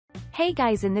Hey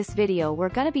guys, in this video we're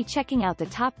gonna be checking out the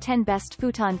top 10 best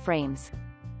futon frames.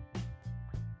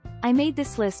 I made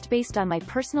this list based on my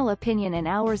personal opinion and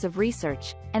hours of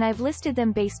research, and I've listed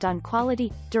them based on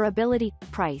quality, durability,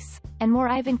 price, and more.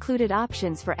 I've included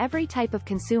options for every type of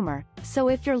consumer, so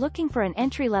if you're looking for an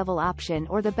entry-level option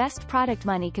or the best product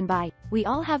money can buy, we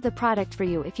all have the product for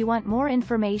you. If you want more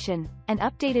information and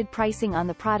updated pricing on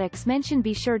the products mentioned,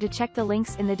 be sure to check the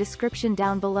links in the description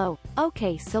down below.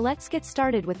 Okay, so let's get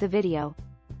started with the video.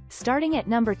 Starting at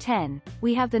number 10,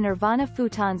 we have the Nirvana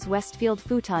Futons Westfield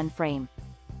Futon Frame.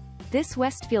 This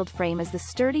Westfield frame is the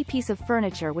sturdy piece of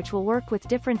furniture which will work with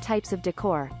different types of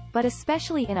decor, but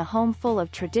especially in a home full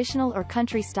of traditional or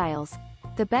country styles.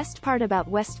 The best part about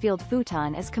Westfield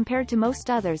futon as compared to most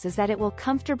others is that it will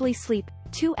comfortably sleep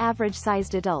two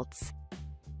average-sized adults.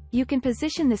 You can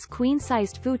position this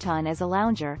queen-sized futon as a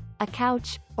lounger, a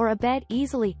couch, or a bed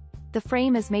easily. The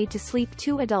frame is made to sleep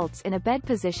 2 adults in a bed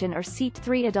position or seat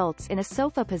 3 adults in a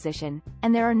sofa position,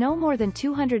 and there are no more than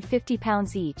 250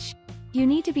 pounds each. You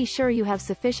need to be sure you have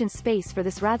sufficient space for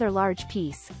this rather large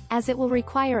piece, as it will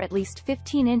require at least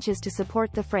 15 inches to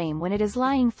support the frame when it is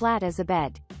lying flat as a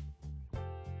bed.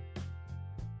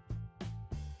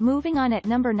 Moving on, at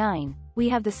number 9, we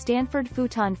have the Stanford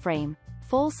Futon Frame,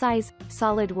 full-size,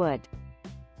 solid wood.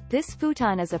 This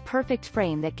futon is a perfect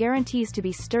frame that guarantees to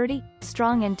be sturdy,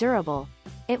 strong and durable.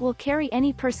 It will carry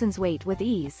any person's weight with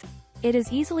ease. It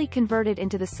is easily converted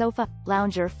into the sofa,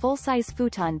 lounger, full-size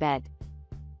futon bed.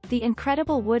 The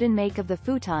incredible wooden make of the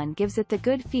futon gives it the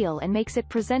good feel and makes it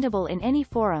presentable in any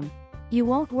forum. You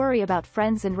won't worry about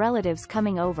friends and relatives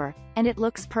coming over, and it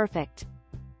looks perfect.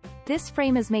 This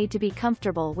frame is made to be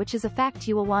comfortable, which is a fact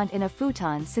you will want in a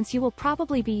futon since you will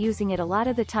probably be using it a lot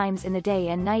of the times in the day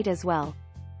and night as well.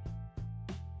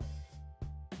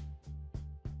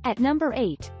 At number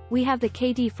 8, we have the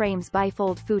Futon Frames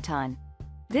Bifold Futon.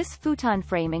 This futon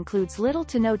frame includes little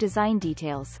to no design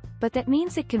details, but that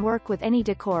means it can work with any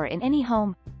decor in any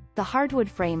home. The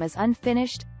hardwood frame is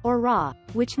unfinished, or raw,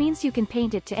 which means you can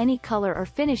paint it to any color or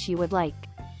finish you would like.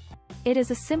 It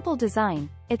is a simple design.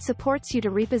 It supports you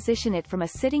to reposition it from a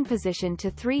sitting position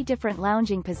to 3 different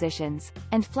lounging positions,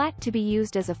 and flat to be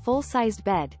used as a full-sized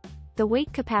bed. The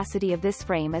weight capacity of this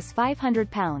frame is 500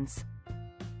 pounds.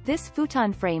 This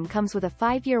futon frame comes with a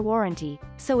 5-year warranty,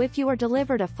 so if you are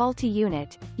delivered a faulty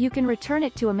unit, you can return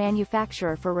it to a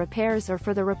manufacturer for repairs or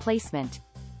for the replacement.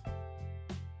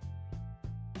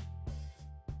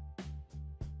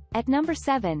 At number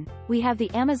 7, we have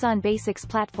the Amazon Basics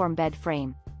Platform Bed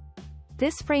Frame.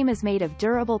 This frame is made of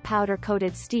durable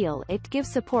powder-coated steel. It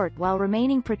gives support while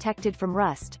remaining protected from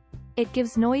rust. It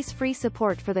gives noise-free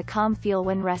support for the calm feel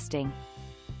when resting.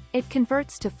 It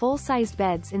converts to full-sized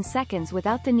beds in seconds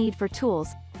without the need for tools.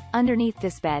 Underneath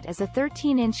this bed is a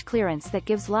 13-inch clearance that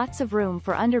gives lots of room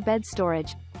for under-bed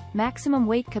storage. Maximum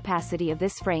weight capacity of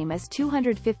this frame is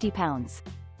 250 pounds.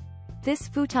 This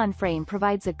futon frame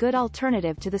provides a good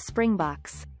alternative to the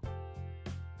springbox.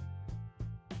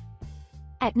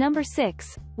 At number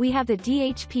 6, we have the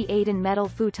Aiden Metal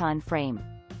Futon Frame.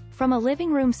 From a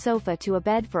living room sofa to a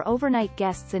bed for overnight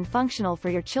guests and functional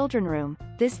for your children's room,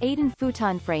 this Aiden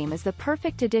futon frame is the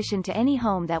perfect addition to any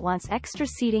home that wants extra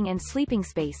seating and sleeping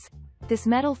space. This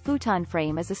metal futon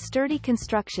frame is a sturdy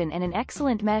construction and an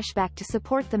excellent mesh back to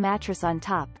support the mattress on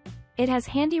top. It has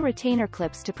handy retainer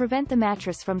clips to prevent the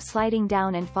mattress from sliding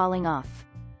down and falling off.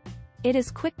 It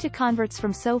is quick to convert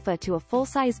from sofa to a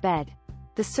full-size bed.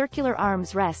 The circular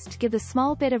arms rest give the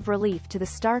small bit of relief to the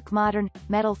stark modern,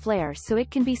 metal flair, so it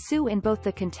can be used in both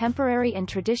the contemporary and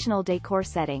traditional decor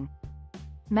setting.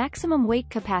 Maximum weight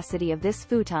capacity of this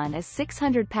futon is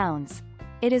 600 pounds.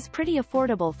 It is pretty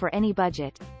affordable for any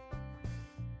budget.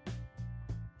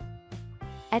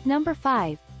 At number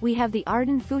 5, we have the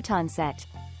Arden Futon Set,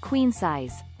 queen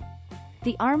size.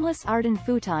 The armless Arden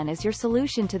futon is your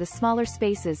solution to the smaller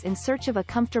spaces in search of a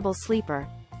comfortable sleeper.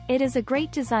 It is a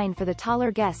great design for the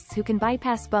taller guests who can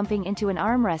bypass bumping into an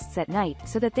armrests at night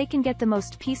so that they can get the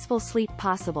most peaceful sleep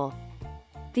possible.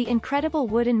 The incredible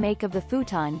wooden make of the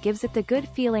futon gives it the good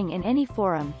feeling in any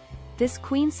forum. This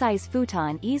queen-size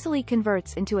futon easily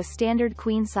converts into a standard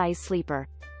queen-size sleeper.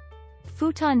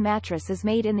 Futon mattress is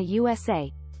made in the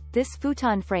USA. This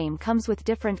futon frame comes with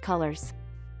different colors.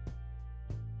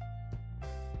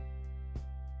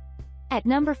 At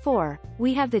number 4,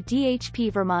 we have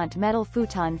the Vermont Metal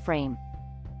Futon Frame.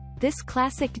 This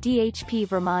classic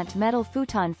Vermont metal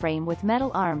futon frame with metal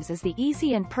arms is the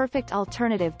easy and perfect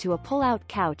alternative to a pull-out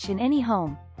couch in any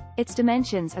home. Its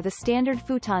dimensions are the standard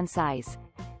futon size.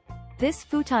 This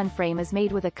futon frame is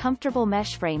made with a comfortable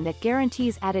mesh frame that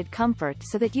guarantees added comfort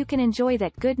so that you can enjoy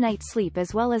that good night's sleep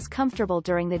as well as comfortable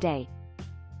during the day.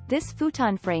 This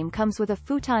futon frame comes with a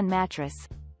futon mattress,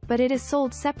 but it is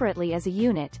sold separately as a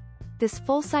unit. This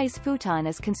full-size futon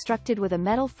is constructed with a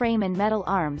metal frame and metal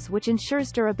arms, which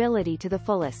ensures durability to the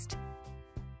fullest.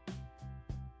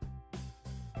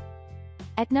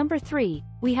 At number 3,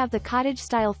 we have the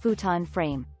cottage-style futon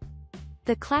frame.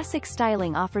 The classic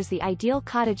styling offers the ideal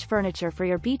cottage furniture for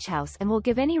your beach house and will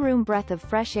give any room breath of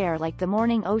fresh air like the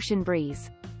morning ocean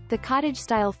breeze. The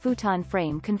cottage-style futon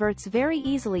frame converts very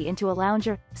easily into a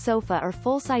lounger, sofa or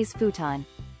full-size futon.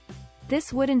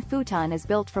 This wooden futon is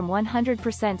built from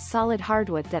 100% solid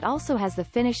hardwood that also has the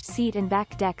finished seat and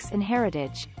back decks and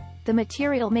heritage. The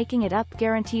material making it up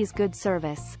guarantees good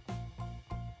service.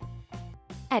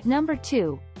 At number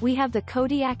 2, we have the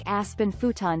Kodiak Aspen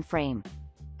futon frame.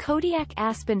 Kodiak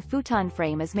Aspen futon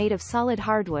frame is made of solid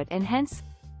hardwood and hence,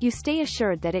 you stay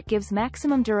assured that it gives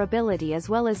maximum durability as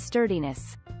well as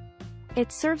sturdiness.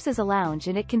 It serves as a lounge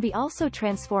and it can be also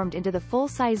transformed into the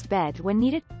full-sized bed when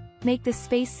needed. Make this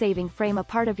space-saving frame a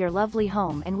part of your lovely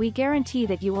home and we guarantee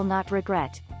that you will not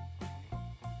regret.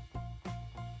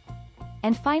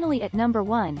 And finally at number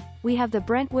 1, we have the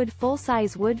Brentwood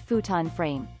full-size wood futon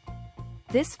frame.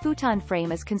 This futon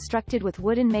frame is constructed with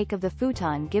wooden make of the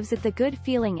futon gives it the good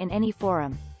feeling in any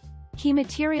forum. Key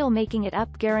material making it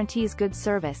up guarantees good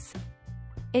service.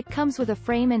 It comes with a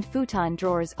frame and futon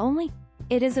drawers only.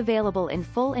 It is available in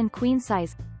full and queen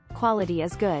size. Quality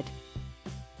is good.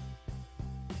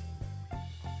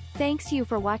 Thanks you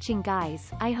for watching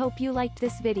guys. I hope you liked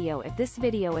this video. If this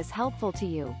video is helpful to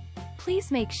you,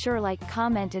 please make sure like,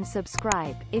 comment and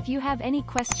subscribe. If you have any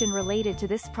question related to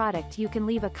this product you can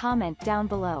leave a comment down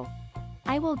below.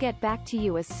 I will get back to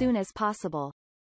you as soon as possible.